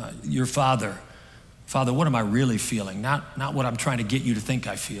your Father Father, what am I really feeling? Not what I'm trying to get you to think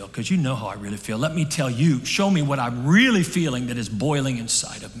I feel, because you know how I really feel. Let me tell you, show me what I'm really feeling that is boiling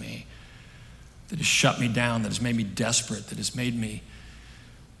inside of me, that has shut me down, that has made me desperate, that has made me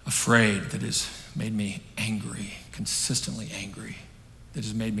afraid, that has made me angry, consistently angry, that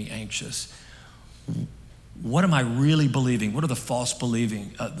has made me anxious. What am I really believing? What are the false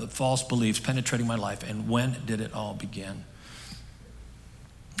beliefs penetrating my life, and when did it all begin?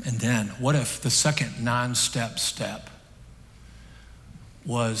 And then, what if the second non-step step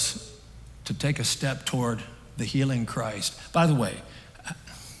was to take a step toward the healing Christ? By the way,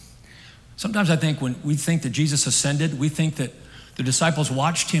 sometimes I think when we think that Jesus ascended, we think that the disciples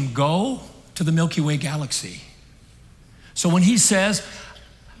watched him go to the Milky Way galaxy. So when he says,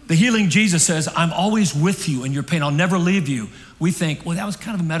 the healing Jesus says, I'm always with you in your pain, I'll never leave you, we think, well, that was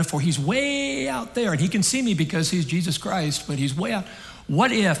kind of a metaphor. He's way out there, and he can see me because he's Jesus Christ, but he's way out.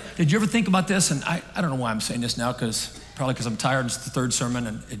 What if, did you ever think about this? And I don't know why I'm saying this now, probably because I'm tired, it's the third sermon,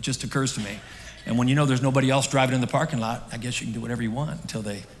 and it just occurs to me. And when you know there's nobody else driving in the parking lot, I guess you can do whatever you want until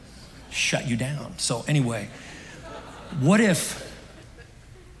they shut you down. So anyway, what if,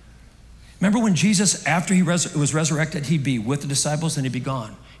 remember when Jesus, after he was resurrected, he'd be with the disciples, then he'd be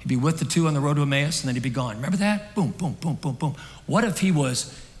gone. He'd be with the two on the road to Emmaus, and then he'd be gone. Remember that? Boom, boom, boom, boom, boom. What if he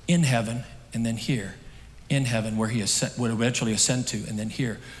was in heaven and then here? In heaven where he would eventually ascend to, and then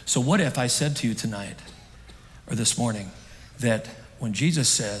here. So what if I said to you tonight or this morning that when Jesus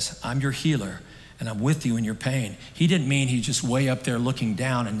says, I'm your healer and I'm with you in your pain, he didn't mean he's just way up there looking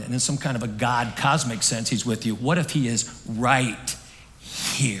down and in some kind of a God cosmic sense he's with you. What if he is right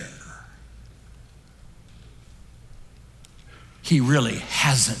here? He really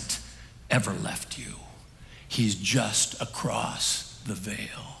hasn't ever left you. He's just across the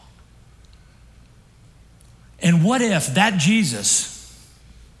veil. And what if that Jesus,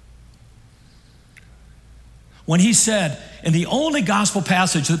 when he said, in the only gospel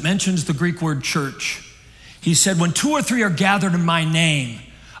passage that mentions the Greek word church, he said, when 2 or 3 are gathered in my name,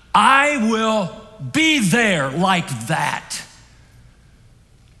 I will be there like that.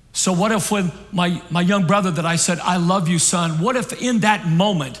 So what if when my young brother that I said, I love you, son, what if in that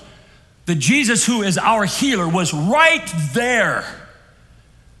moment, the Jesus who is our healer was right there,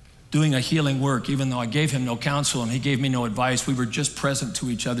 doing a healing work, even though I gave him no counsel and he gave me no advice. We were just present to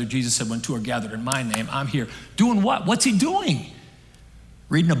each other. Jesus said, when 2 are gathered in my name, I'm here. Doing what? What's he doing?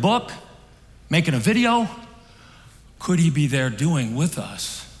 Reading a book? Making a video? Could he be there doing with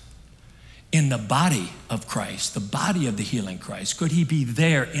us in the body of Christ, the body of the healing Christ? Could he be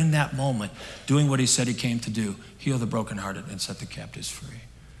there in that moment doing what he said he came to do, heal the brokenhearted and set the captives free?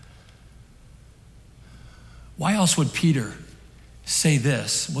 Why else would Peter say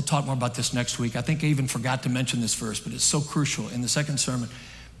this? We'll talk more about this next week. I think I even forgot to mention this verse, but it's so crucial. In the second sermon,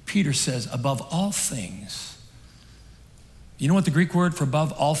 Peter says, above all things. You know what the Greek word for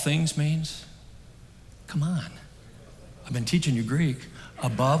above all things means? Come on. I've been teaching you Greek.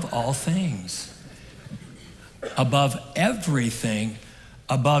 Above all things. Above everything.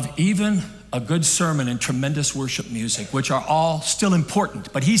 Above even a good sermon and tremendous worship music, which are all still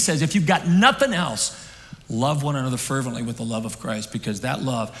important. But he says, if you've got nothing else, love one another fervently with the love of Christ, because that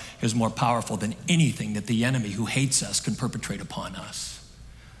love is more powerful than anything that the enemy who hates us can perpetrate upon us.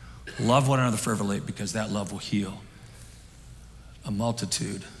 Love one another fervently, because that love will heal a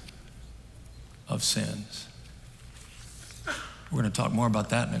multitude of sins. We're going to talk more about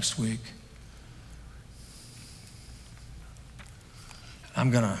that next week. I'm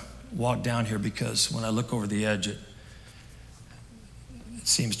going to walk down here because when I look over the edge, it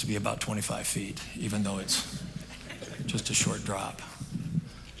seems to be about 25 feet, even though it's just a short drop.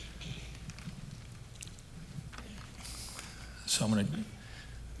 So I'm going to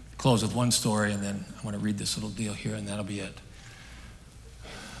close with one story, and then I'm going to read this little deal here, and that'll be it.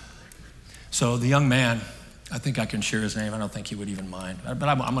 So the young man, I think I can share his name. I don't think he would even mind. But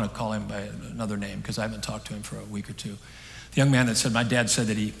I'm going to call him by another name because I haven't talked to him for a week or two. The young man that said, my dad said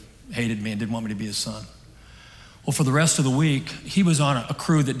that he hated me and didn't want me to be his son. Well, for the rest of the week, he was on a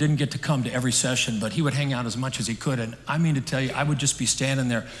crew that didn't get to come to every session, but he would hang out as much as he could. And I mean to tell you, I would just be standing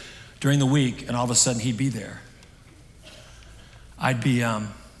there during the week, and all of a sudden he'd be there. I'd be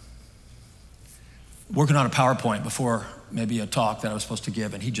working on a PowerPoint before maybe a talk that I was supposed to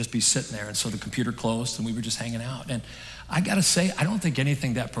give, and he'd just be sitting there. And so the computer closed, and we were just hanging out. And I got to say, I don't think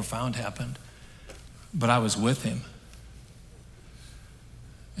anything that profound happened, but I was with him.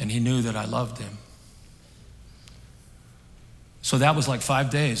 And he knew that I loved him. So that was like 5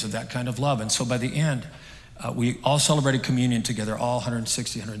 days of that kind of love. And so by the end, we all celebrated communion together, all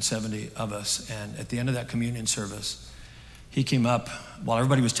 160, 170 of us. And at the end of that communion service, he came up, while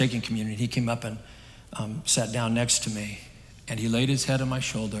everybody was taking communion, he came up and sat down next to me, and he laid his head on my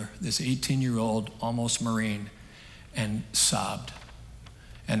shoulder, this 18-year-old, almost Marine, and sobbed.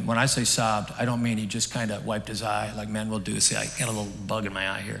 And when I say sobbed, I don't mean he just kind of wiped his eye like men will do. See, I got a little bug in my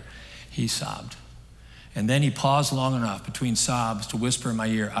eye here. He sobbed. And then he paused long enough between sobs to whisper in my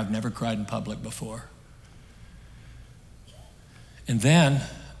ear, "I've never cried in public before." And then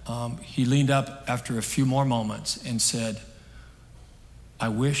he leaned up after a few more moments and said, "I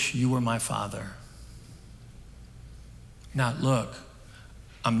wish you were my father." Now, look,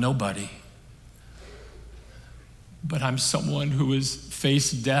 I'm nobody, but I'm someone who has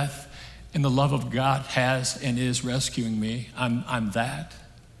faced death, and the love of God has and is rescuing me. I'm that.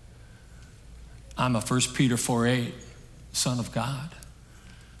 I'm a 1 Peter 4:8 son of God.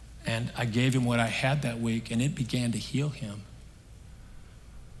 And I gave him what I had that week, and it began to heal him.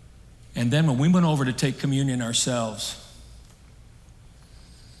 And then when we went over to take communion ourselves,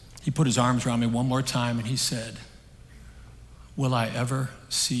 he put his arms around me one more time and he said, "Will I ever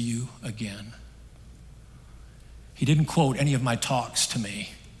see you again?" He didn't quote any of my talks to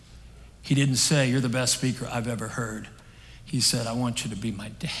me. He didn't say, "You're the best speaker I've ever heard." He said, "I want you to be my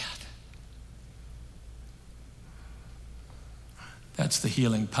dad." That's the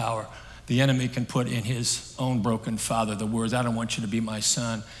healing power. The enemy can put in his own broken father the words, "I don't want you to be my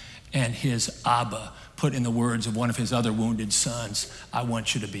son." And his Abba put in the words of one of his other wounded sons, "I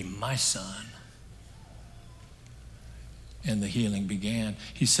want you to be my son." And the healing began.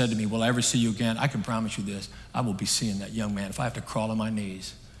 He said to me, "Will I ever see you again?" I can promise you this, I will be seeing that young man. If I have to crawl on my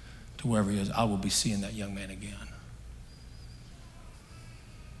knees to wherever he is, I will be seeing that young man again.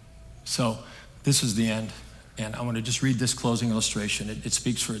 So this is the end. And I want to just read this closing illustration. It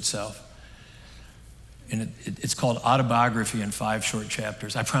speaks for itself. And it's called Autobiography in 5 short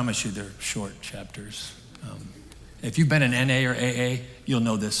chapters. I promise you they're short chapters. If you've been in NA or AA, you'll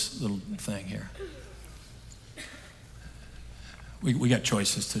know this little thing here. We got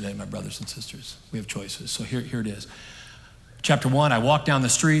choices today, my brothers and sisters. We have choices. So here it is. Chapter 1, I walk down the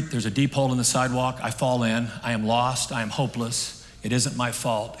street. There's a deep hole in the sidewalk. I fall in. I am lost. I am hopeless. It isn't my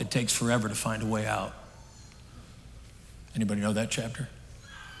fault. It takes forever to find a way out. Anybody know that chapter?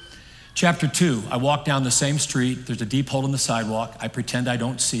 Chapter 2, I walk down the same street. There's a deep hole in the sidewalk. I pretend I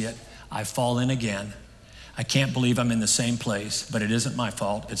don't see it. I fall in again. I can't believe I'm in the same place, but it isn't my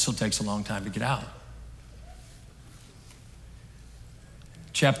fault. It still takes a long time to get out.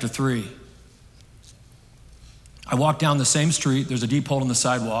 Chapter 3, I walk down the same street. There's a deep hole in the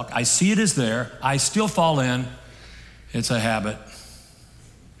sidewalk. I see it is there. I still fall in. It's a habit.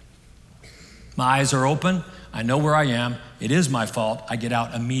 My eyes are open. I know where I am. It is my fault. I get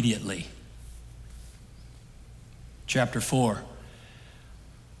out immediately. Chapter 4.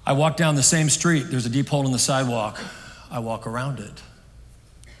 I walk down the same street. There's a deep hole in the sidewalk. I walk around it.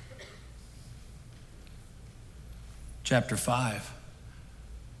 Chapter 5.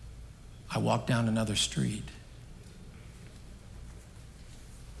 I walk down another street.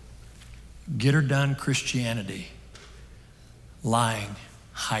 Get her done Christianity. Lying,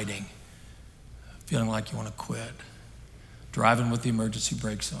 hiding, feeling like you want to quit, driving with the emergency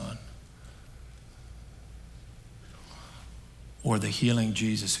brakes on. Or the healing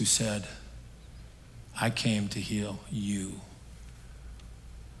Jesus who said, "I came to heal you,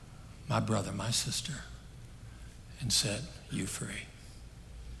 my brother, my sister," and set you free.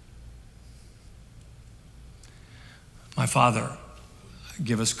 My Father,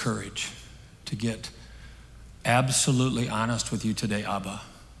 give us courage to get absolutely honest with you today, Abba.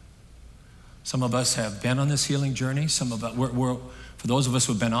 Some of us have been on this healing journey. Some of us, for those of us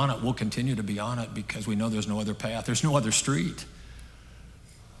who have been on it, we'll continue to be on it because we know there's no other path. There's no other street.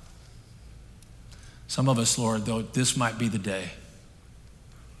 Some of us, Lord, though, this might be the day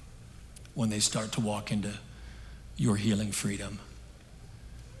when they start to walk into your healing freedom.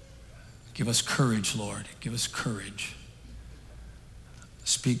 Give us courage, Lord. Give us courage.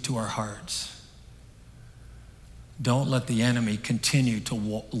 Speak to our hearts. Don't let the enemy continue to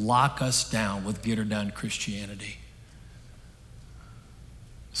lock us down with get her done Christianity.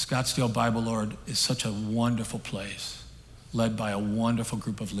 Scottsdale Bible, Lord, is such a wonderful place, led by a wonderful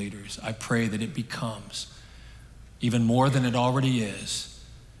group of leaders. I pray that it becomes, even more than it already is,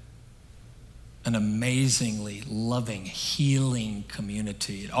 an amazingly loving, healing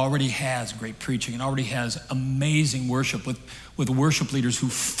community. It already has great preaching. It already has amazing worship with worship leaders who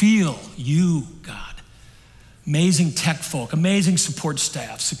feel you, God. Amazing tech folk, amazing support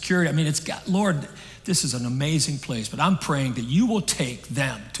staff, security. I mean, Lord, this is an amazing place, but I'm praying that you will take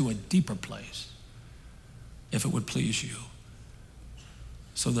them to a deeper place, if it would please you,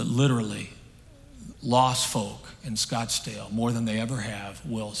 so that literally lost folk in Scottsdale, more than they ever have,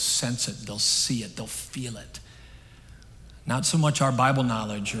 will sense it, they'll see it, they'll feel it. Not so much our Bible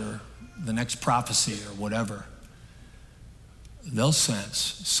knowledge or the next prophecy or whatever. They'll sense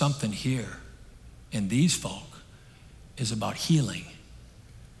something here in these folk is about healing.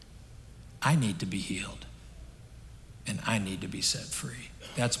 I need to be healed, and I need to be set free.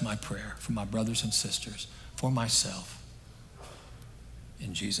 That's my prayer for my brothers and sisters, for myself.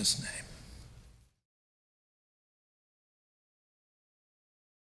 In Jesus' name.